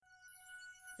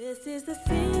This is the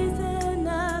season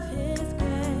of His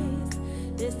grace.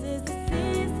 This is the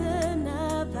season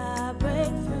of our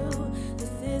breakthrough. This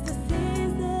is the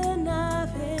season of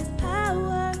His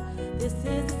power. This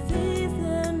is the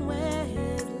season where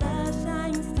His love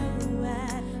shines through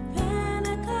at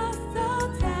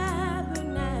Pentecostal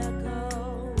Tabernacle,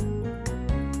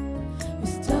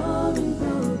 restoring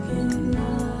broken love.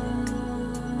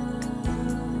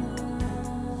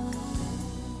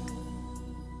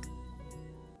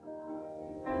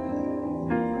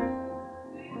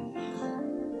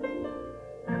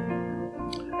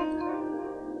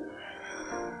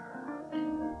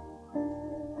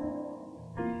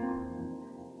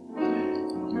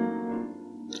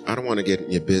 I don't want to get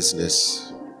in your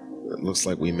business. It looks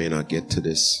like we may not get to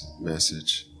this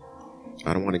message.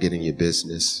 I don't want to get in your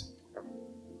business.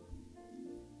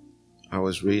 I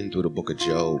was reading through the book of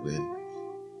Job, and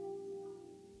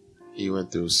he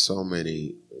went through so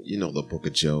many, the book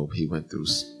of Job, he went through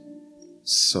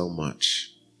so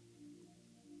much.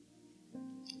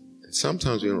 And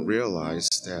sometimes we don't realize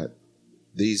that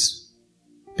these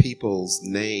people's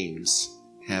names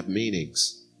have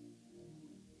meanings.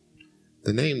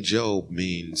 The name Job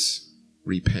means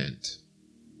repent.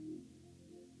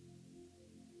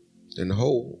 And the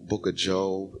whole book of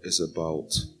Job is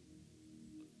about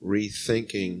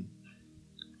rethinking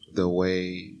the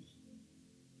way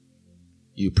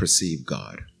you perceive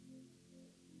God.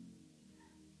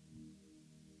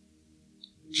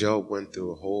 Job went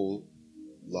through a whole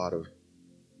lot of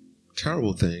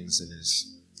terrible things, and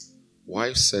his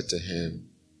wife said to him,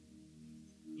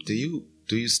 Do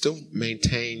you still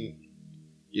maintain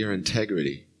your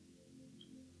integrity?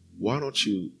 Why don't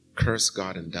you curse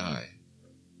God and die?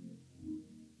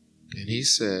 And he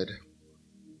said,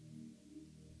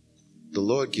 the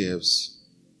Lord gives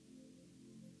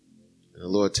and the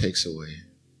Lord takes away.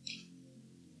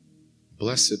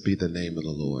 Blessed be the name of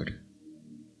the Lord.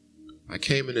 I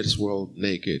came into this world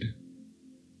naked,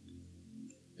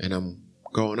 and I'm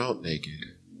going out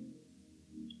naked,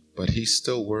 but He's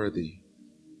still worthy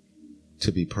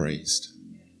to be praised.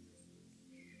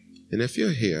 And if you're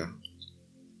here,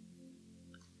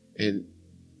 and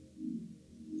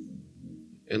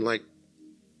like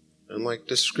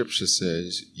the scripture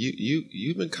says,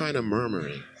 you've been kind of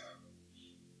murmuring,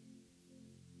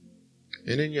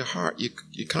 and in your heart you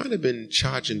kind of been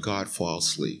charging God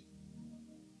falsely.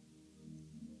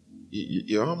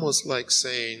 You're almost like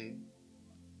saying,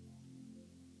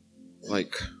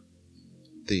 like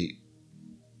the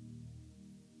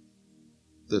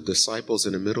disciples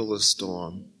in the middle of the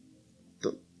storm.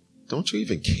 Don't you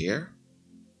even care?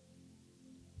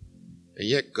 And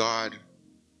yet God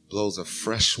blows a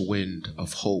fresh wind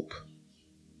of hope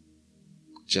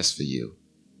just for you.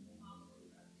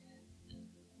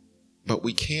 But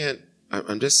we can't,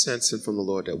 I'm just sensing from the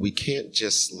Lord that we can't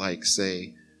just like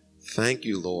say, thank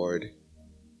you, Lord,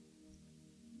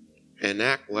 and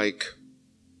act like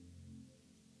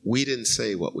we didn't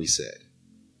say what we said.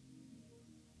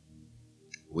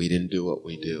 We didn't do what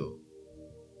we do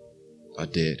or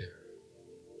did.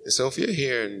 And so if you're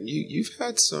here and you've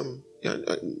had some,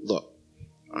 look,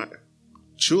 I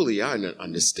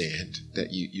understand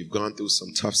that you've gone through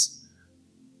some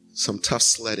tough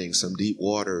sledding, some deep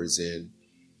waters, and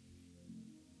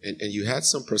you had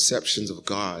some perceptions of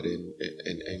God, and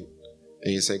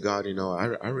you say, God,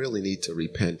 I really need to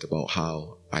repent about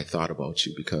how I thought about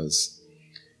you, because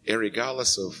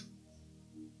regardless of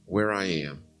where I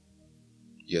am,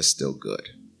 you're still good.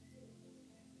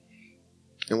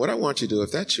 And what I want you to do,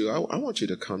 if that's you, I want you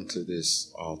to come to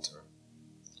this altar.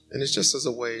 And it's just as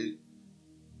a way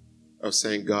of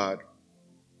saying, God,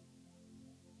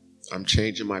 I'm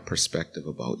changing my perspective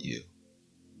about you.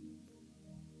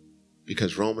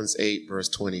 Because Romans 8 verse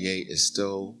 28 is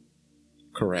still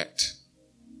correct.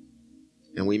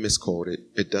 And we misquote it.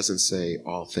 It doesn't say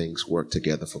all things work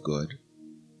together for good.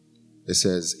 It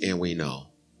says, and we know.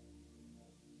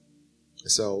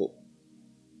 So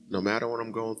no matter what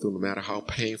I'm going through, no matter how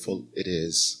painful it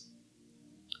is,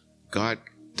 God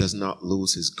does not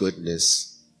lose His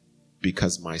goodness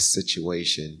because my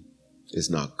situation is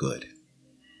not good.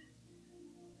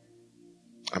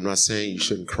 I'm not saying you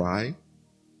shouldn't cry.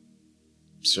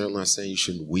 I'm certainly not saying you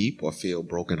shouldn't weep or feel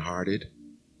brokenhearted.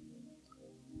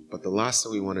 But the last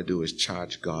thing we want to do is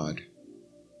charge God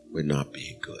with not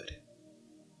being good.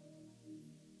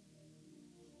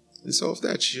 And so if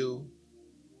that's you,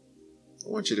 I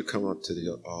want you to come up to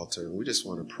the altar, and we just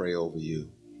want to pray over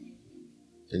you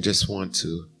and just want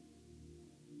to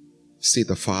see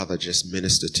the Father just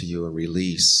minister to you and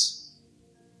release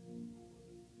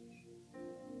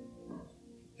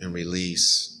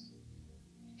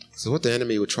So what the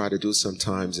enemy would try to do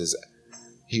sometimes is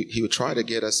he would try to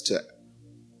get us to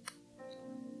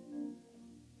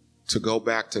go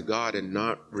back to God and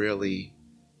not really,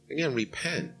 again,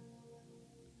 repent.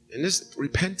 And this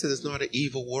repentance is not an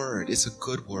evil word. It's a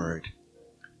good word.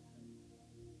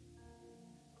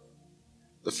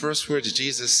 The first words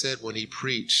Jesus said when he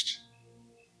preached,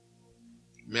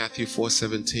 Matthew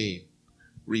 4:17,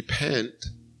 repent,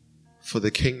 for the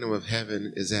kingdom of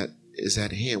heaven is at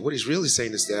hand. What he's really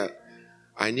saying is that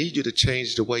I need you to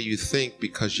change the way you think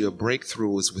because your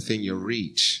breakthrough is within your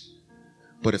reach.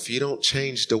 But if you don't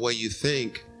change the way you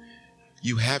think,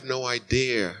 you have no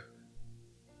idea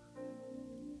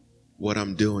what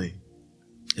I'm doing.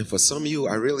 And for some of you,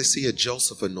 I really see a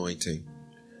Joseph anointing,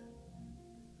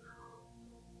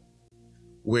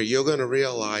 where you're going to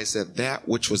realize that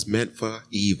which was meant for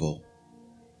evil,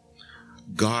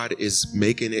 God is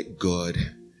making it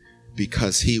good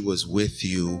because he was with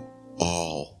you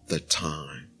all the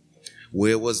time.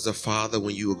 Where was the Father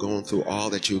when you were going through all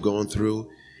that you were going through?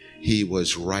 He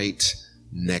was right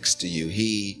next to you.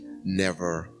 He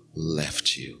never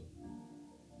left you.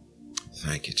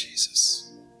 Thank you,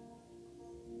 Jesus.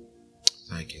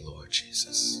 Thank you, Lord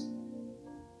Jesus.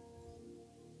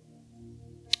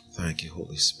 Thank you,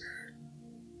 Holy Spirit.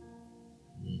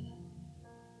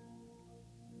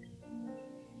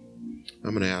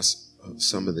 I'm going to ask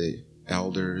some of the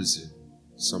elders and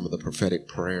some of the prophetic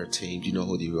prayer team. You know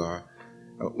who you are.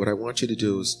 What I want you to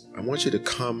do is I want you to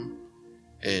come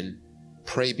and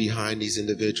pray behind these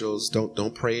individuals.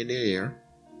 Don't pray in their ear.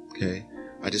 Okay?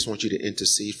 I just want you to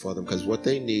intercede for them because what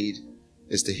they need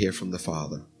is to hear from the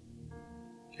Father.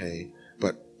 Okay?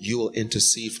 But you will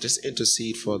intercede, just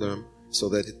intercede for them so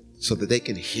that they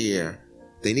can hear.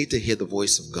 They need to hear the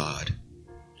voice of God.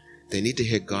 They need to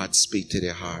hear God speak to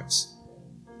their hearts.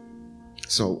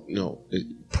 So,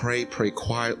 pray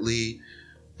quietly,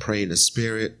 pray in the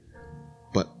Spirit,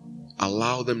 but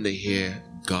allow them to hear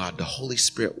God. The Holy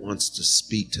Spirit wants to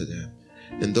speak to them.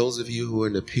 And those of you who are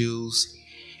in the pews,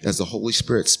 as the Holy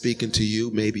Spirit speaking to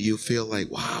you, maybe you feel like,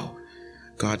 wow,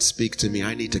 God speaks to me.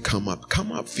 I need to come up.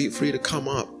 Come up. Feel free to come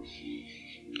up.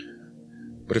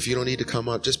 But if you don't need to come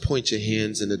up, just point your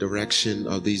hands in the direction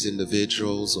of these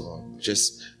individuals, or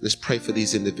let's pray for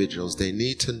these individuals. They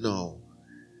need to know.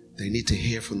 They need to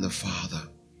hear from the Father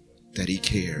that he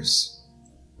cares,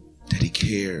 that he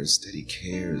cares, that he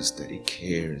cares, that he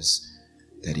cares,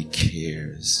 that he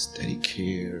cares, that he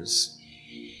cares.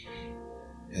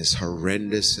 As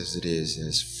horrendous as it is,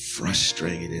 as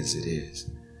frustrating as it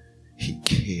is, he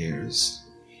cares.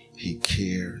 He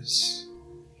cares.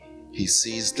 He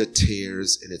sees the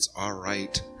tears, and it's all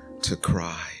right to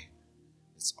cry.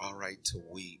 It's all right to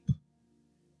weep.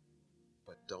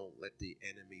 But don't let the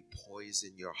enemy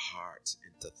poison your heart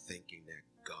into thinking that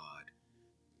God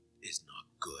is not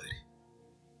good.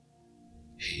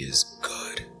 He is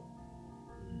good.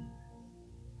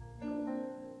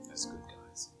 That's good,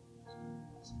 guys.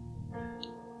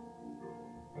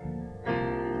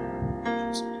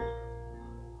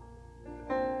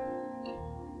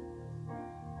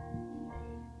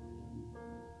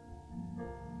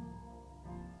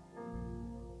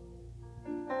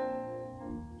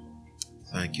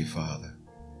 Thank you, Father.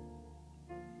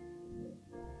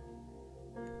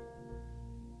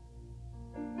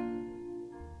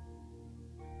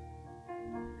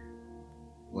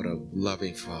 What a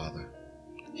loving Father.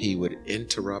 He would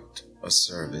interrupt a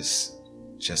service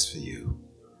just for you.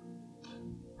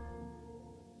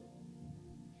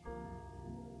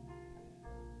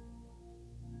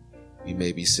 You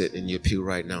may be sitting in your pew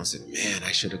right now and saying, man,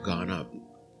 I should have gone up.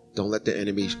 Don't let the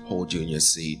enemy hold you in your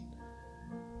seat.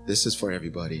 This is for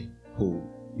everybody who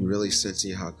you really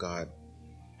sensing how God,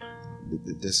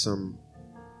 there's some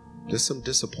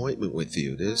disappointment with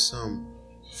you. There's some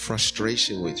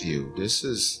frustration with you.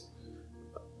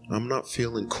 I'm not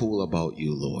feeling cool about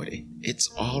you, Lord.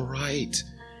 It's all right.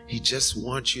 He just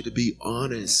wants you to be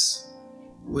honest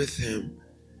with him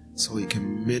so he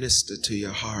can minister to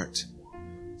your heart.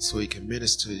 So he can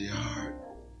minister to your heart.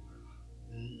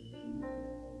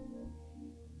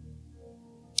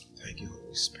 Thank you,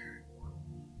 Holy Spirit.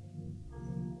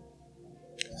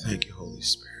 Thank you, Holy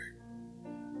Spirit.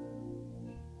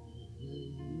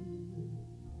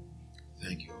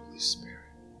 Thank you, Holy Spirit.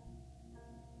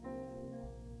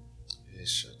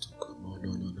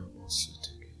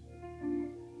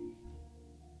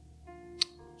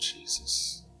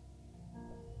 Jesus.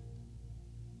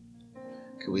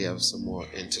 Can we have some more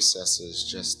intercessors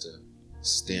just to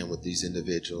stand with these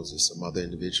individuals? There's some other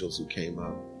individuals who came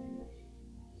up.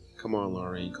 Come on,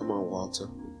 Laureen. Come on, Walter.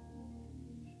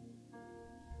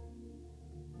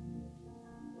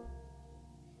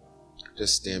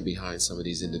 just stand behind some of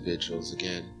these individuals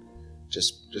again.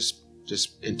 Just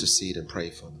intercede and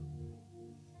pray for them.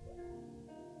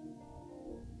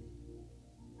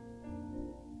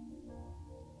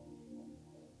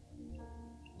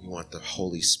 We want the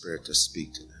Holy Spirit to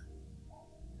speak to them.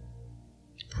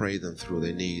 Pray them through.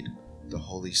 They need the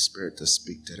Holy Spirit to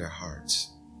speak to their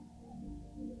hearts.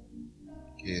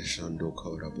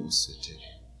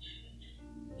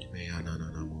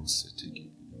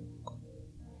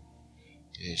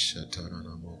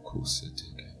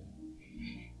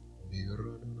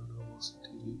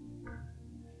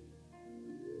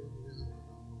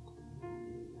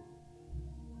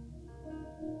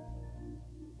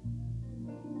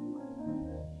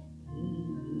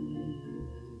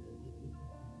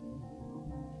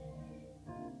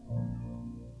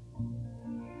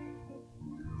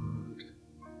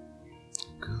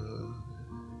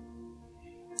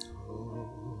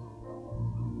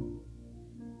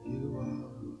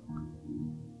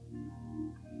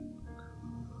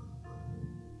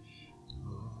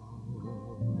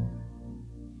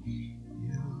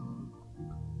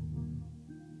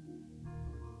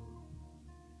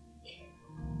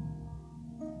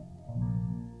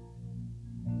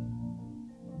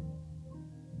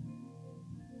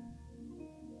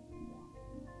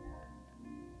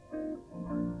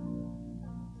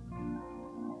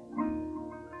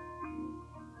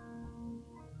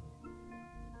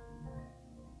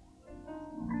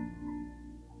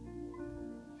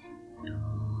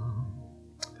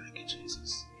 Thank you,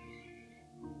 Jesus.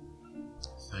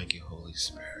 Thank you, Holy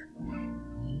Spirit.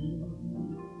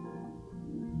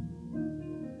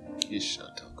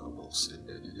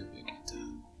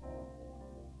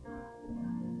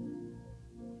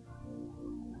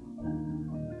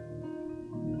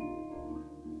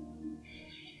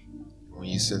 When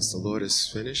you sense the Lord is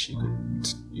finished,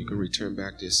 you can return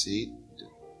back to your seat.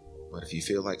 But if you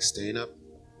feel like staying up,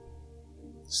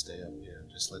 stay up here.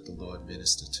 Just let the Lord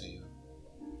minister to you.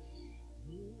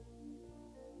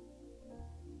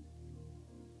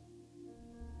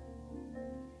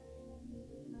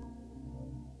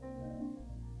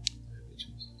 Thank you,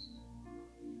 Jesus.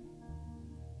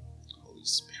 Holy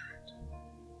Spirit.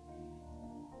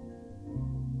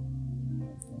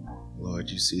 Lord,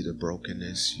 you see the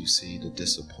brokenness. You see the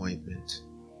disappointment.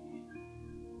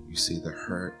 You see the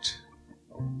hurt.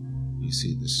 You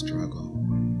see the struggle.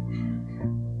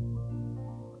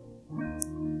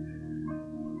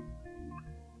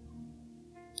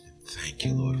 Thank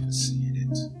you, Lord, for seeing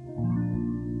it.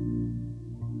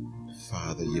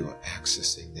 Father, you are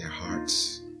accessing their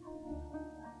hearts.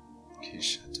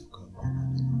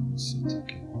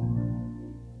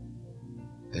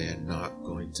 They are not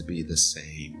going to be the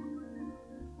same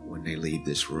when they leave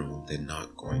this room. They're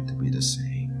not going to be the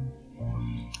same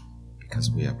because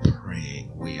we are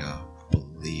praying, we are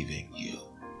believing you.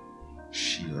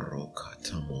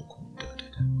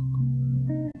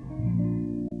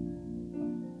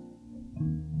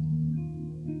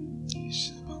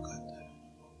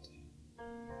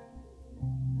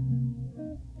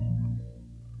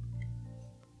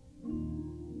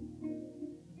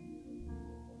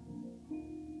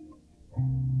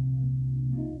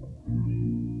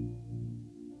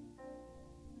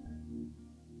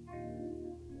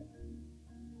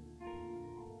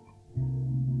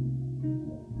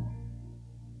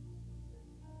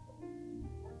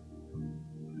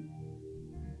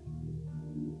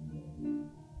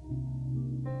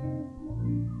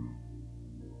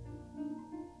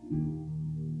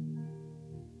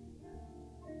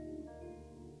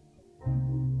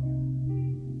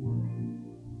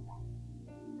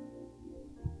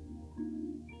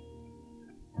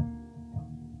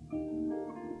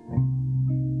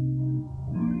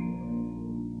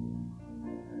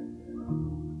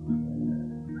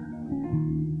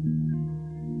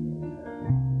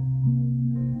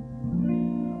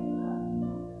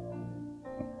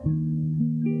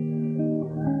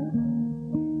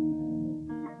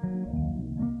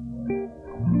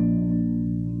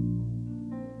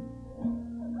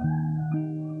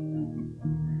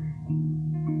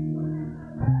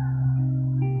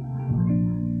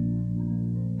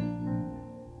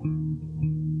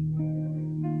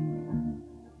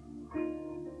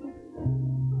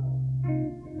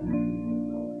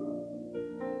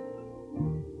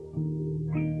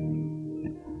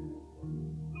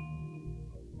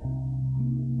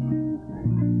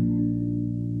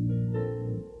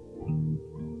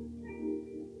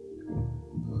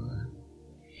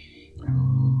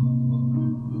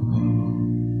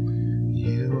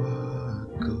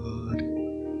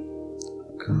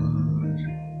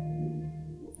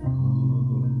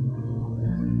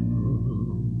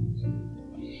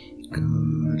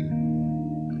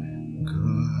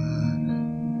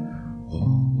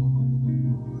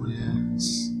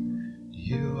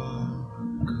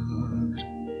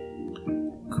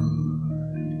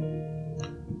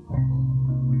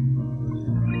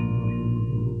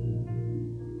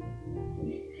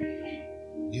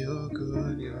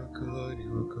 good, you're good,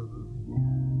 you're good.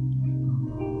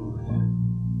 Oh,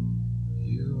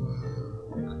 you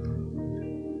are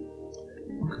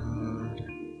good.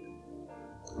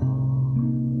 Oh,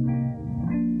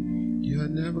 you're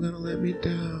never gonna let me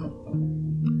down.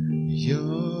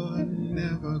 You're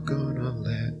never gonna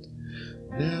let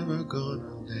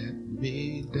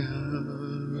me down.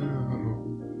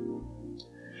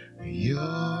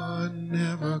 You're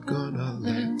never gonna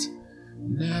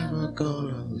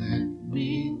let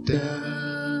me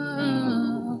down.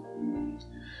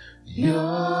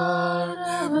 You're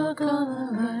never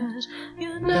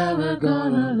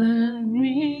gonna let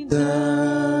me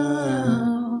down.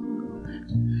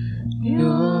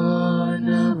 You're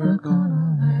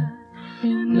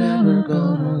never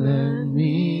gonna let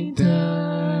me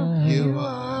down. You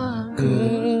are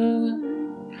good.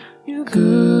 You're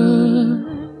good.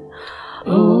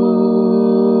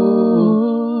 Oh,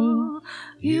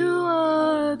 you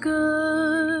are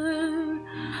good.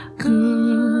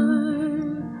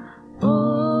 Good.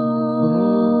 Oh,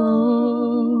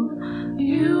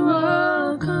 you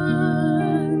are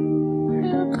good.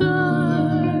 You're good.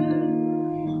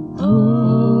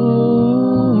 Oh,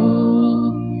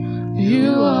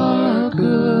 you are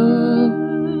good.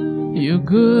 You're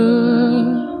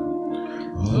good.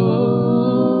 Oh,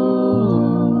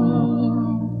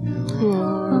 you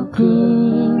are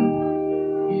good.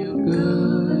 You're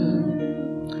good.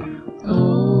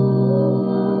 Oh,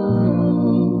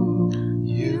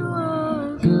 you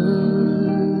are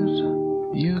good.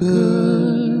 You're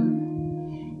good.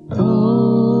 Oh,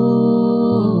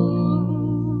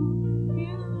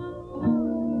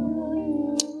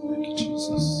 thank you,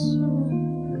 Jesus.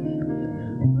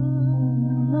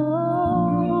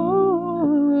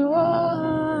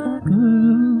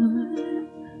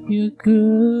 You're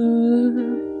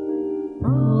good.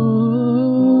 Oh,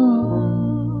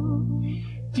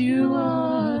 you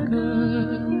are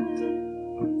good.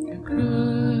 You're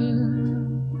good.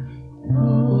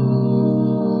 Oh,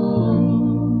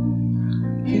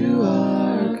 you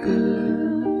are good.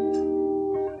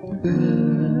 Good.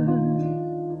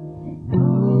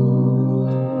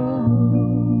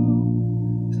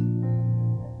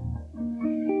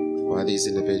 While these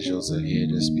individuals are here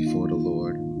just before the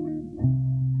Lord,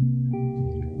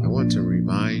 I want to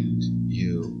remind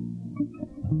you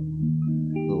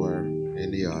who are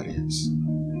in the audience.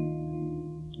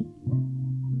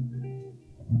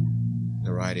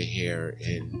 The writer here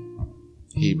in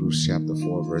Hebrews chapter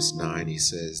 4 verse 9, he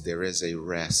says, there is a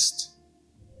rest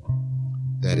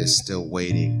that is still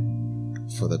waiting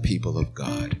for the people of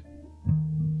God.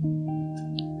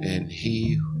 And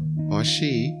he or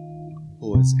she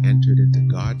who has entered into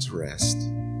God's rest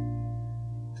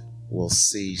will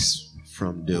cease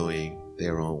from doing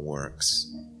their own works.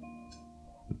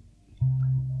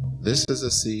 This is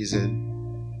a season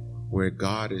where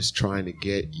God is trying to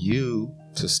get you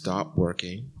to stop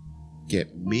working,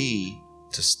 get me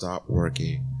to stop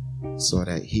working so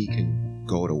that he can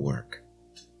go to work.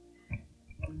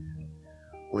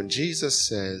 When Jesus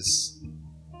says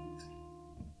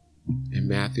in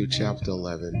Matthew chapter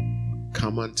 11,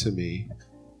 come unto me,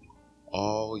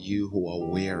 all you who are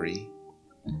weary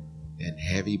and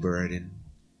heavy burden,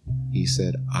 he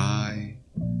said, I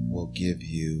will give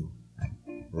you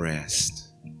rest.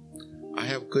 I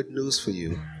have good news for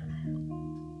you.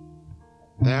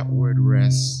 That word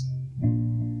rest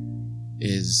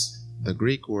is the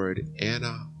Greek word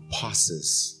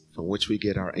anapausis, from which we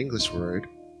get our English word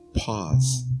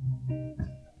pause.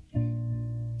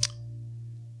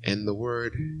 And the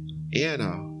word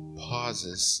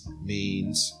anapausis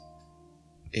means,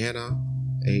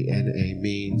 A-N-A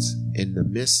means in the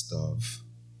midst of.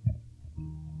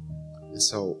 And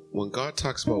so when God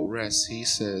talks about rest, he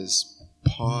says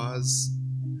pause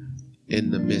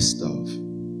in the midst of.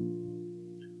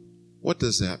 What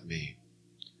does that mean?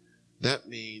 That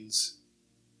means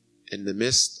in the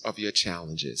midst of your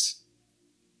challenges,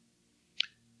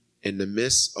 in the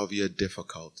midst of your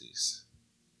difficulties,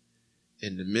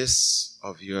 in the midst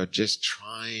of your just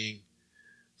trying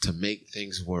to make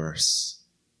things worse,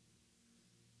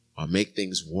 or make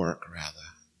things work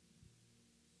rather,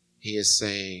 he is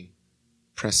saying,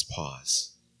 press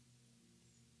pause.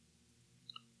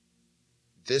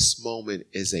 This moment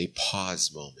is a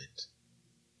pause moment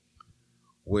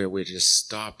where we're just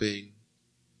stopping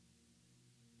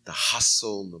the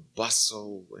hustle and the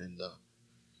bustle and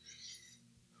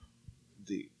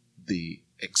the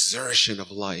exertion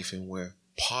of life, and we're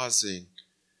pausing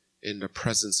in the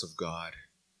presence of God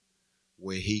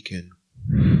where he can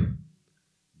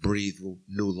breathe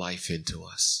new life into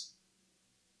us.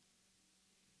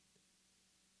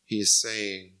 He is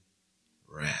saying,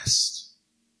 rest.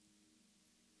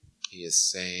 He is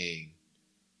saying,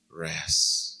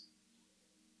 rest.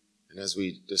 And as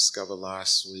we discovered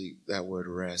last week, that word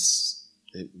rest,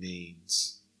 it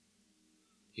means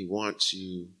He wants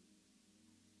you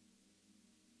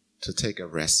to take a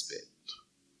respite.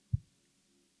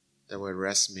 That word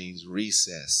rest means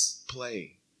recess,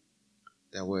 play.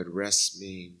 That word rest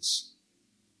means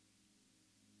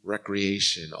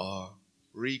recreation or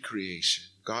recreation.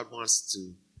 God wants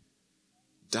to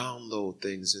download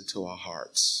things into our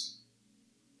hearts.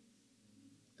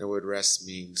 The word rest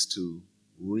means to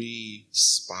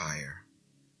respire.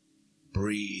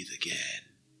 Breathe again.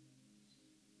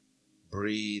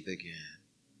 Breathe again.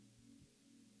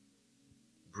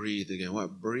 Breathe again.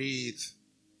 What? Breathe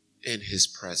in His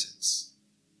presence.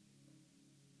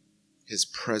 His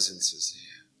presence is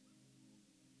here.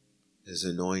 His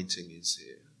anointing is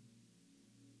here.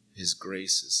 His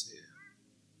grace is here.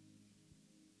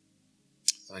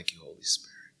 Thank you, Holy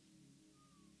Spirit.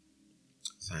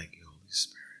 Thank you, Holy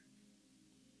Spirit.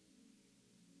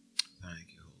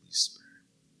 Thank you, Holy Spirit.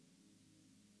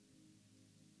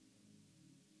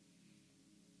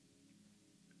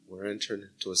 We're entering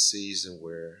into a season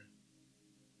where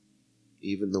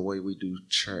even the way we do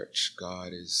church,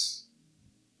 God is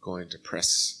going to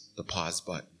press the pause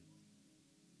button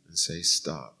and say,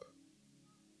 stop.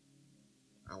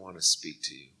 I want to speak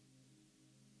to you.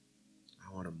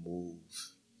 I want to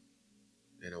move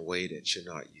in a way that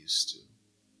you're not used to.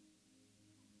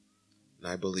 And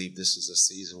I believe this is a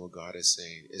season where God is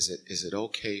saying, is it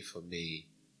okay for me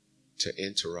to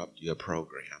interrupt your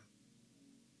program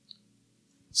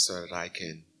so that I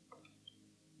can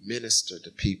minister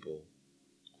to people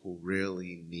who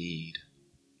really need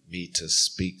me to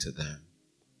speak to them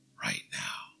right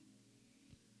now?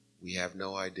 We have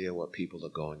no idea what people are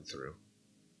going through,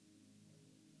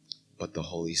 but the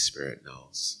Holy Spirit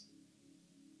knows.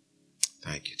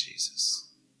 Thank you, Jesus.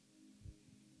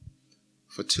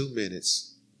 For 2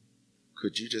 minutes,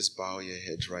 could you just bow your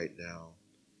heads right now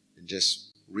and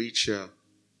just reach your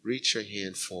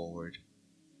hand forward?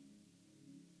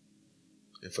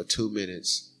 And for 2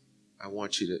 minutes, I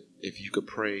want you to, if you could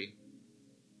pray,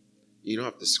 you don't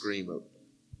have to scream,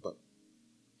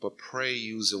 but pray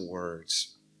using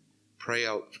words. Pray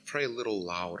a little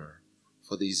louder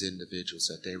for these individuals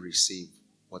that they receive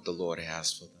what the Lord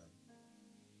has for them.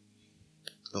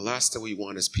 The last thing we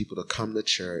want is people to come to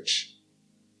church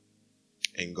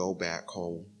and go back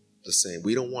home the same.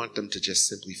 We don't want them to just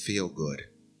simply feel good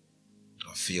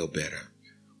or feel better.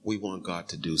 We want God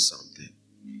to do something.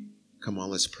 Come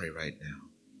on, let's pray right now.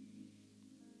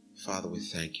 Father, we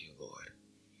thank you, Lord,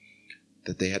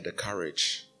 that they had the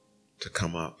courage to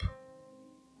come up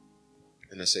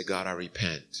and to say, God, I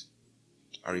repent.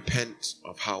 I repent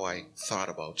of how I thought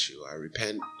about you. I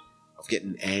repent of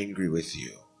getting angry with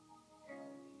you.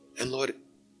 And Lord,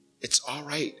 it's all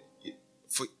right.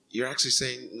 You're actually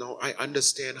saying, no, I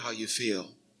understand how you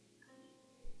feel.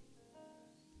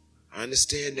 I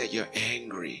understand that you're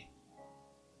angry.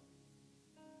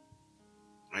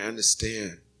 I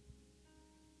understand.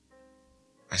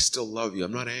 I still love you.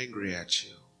 I'm not angry at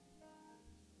you.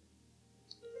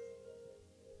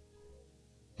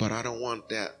 But I don't want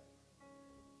that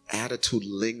attitude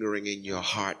lingering in your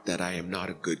heart that I am not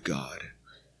a good God.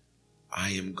 I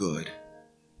am good.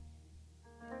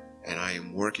 And I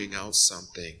am working out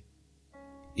something,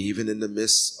 even in the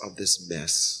midst of this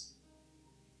mess,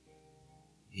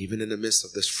 even in the midst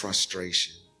of this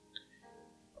frustration,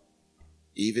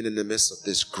 even in the midst of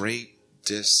this great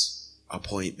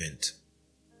disappointment.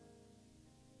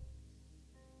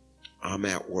 I'm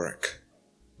at work,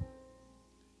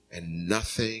 and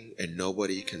nothing and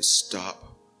nobody can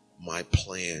stop my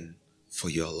plan for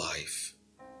your life.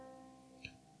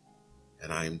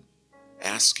 And I'm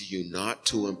asking you not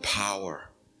to empower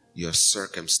your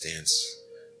circumstance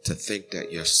to think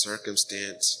that your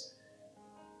circumstance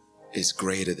is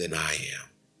greater than I am.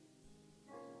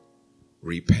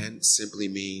 Repent simply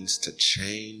means to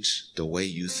change the way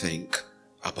you think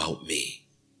about me.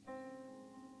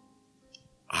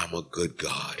 I'm a good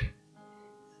God.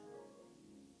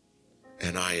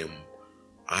 And I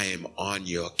am on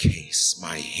your case.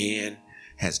 My hand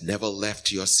has never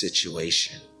left your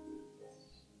situation.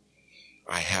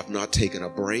 I have not taken a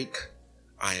break.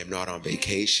 I am not on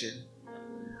vacation.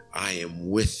 I am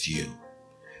with you.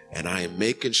 And I am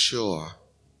making sure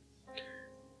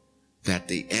that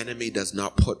the enemy does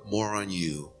not put more on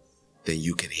you than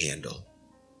you can handle.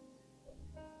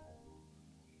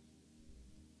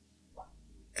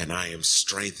 And I am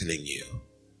strengthening you.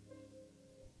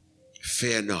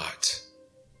 Fear not,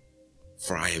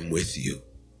 for I am with you.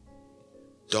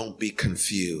 Don't be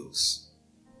confused,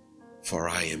 for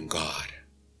I am God.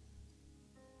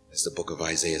 As the book of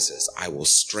Isaiah says, I will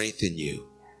strengthen you.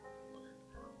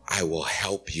 I will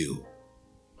help you.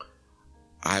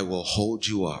 I will hold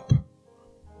you up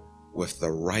with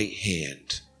the right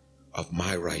hand of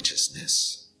my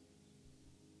righteousness.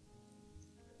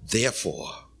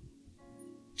 Therefore,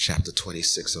 chapter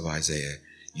 26 of Isaiah,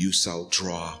 you shall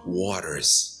draw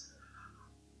waters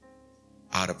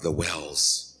out of the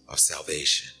wells of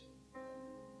salvation.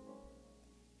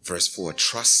 Verse 4,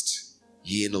 trust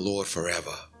ye in the Lord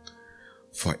forever,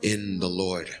 for in the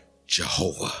Lord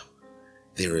Jehovah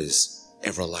there is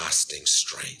everlasting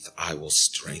strength. I will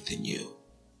strengthen you.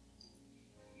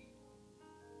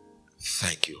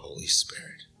 Thank you, Holy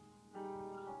Spirit.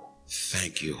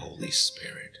 Thank you, Holy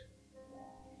Spirit.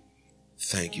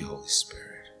 Thank you, Holy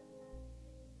Spirit.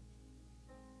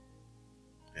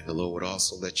 And the Lord would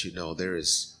also let you know there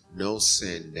is no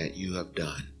sin that you have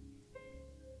done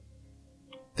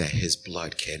that his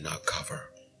blood cannot cover.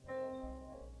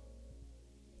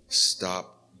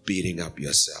 Stop beating up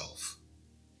yourself.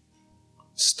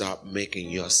 Stop making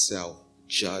yourself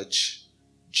judge,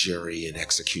 jury, and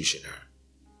executioner.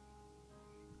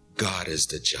 God is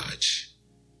the judge,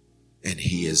 and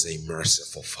he is a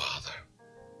merciful Father.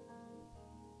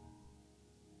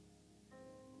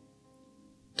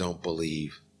 Don't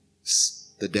believe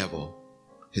the devil.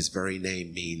 His very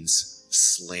name means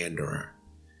slanderer.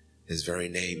 His very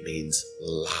name means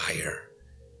liar.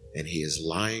 And he is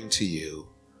lying to you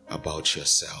about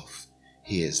yourself.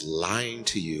 He is lying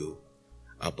to you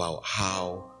about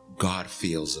how God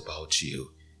feels about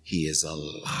you. He is a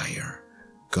liar.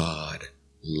 God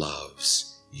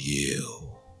loves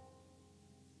you.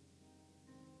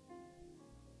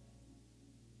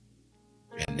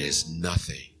 And there's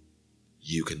nothing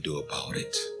you can do about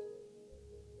it.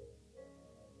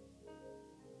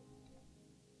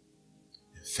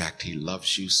 In fact, he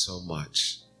loves you so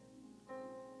much.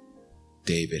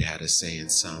 David had to say in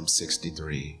Psalm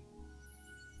 63,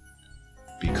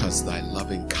 because thy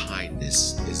loving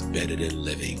kindness is better than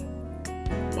living,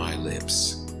 my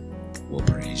lips will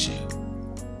praise you.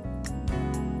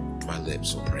 My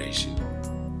lips will praise you.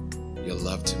 Your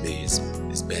love to me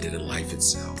is better than life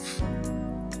itself.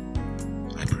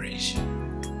 I praise you.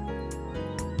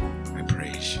 I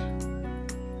praise you.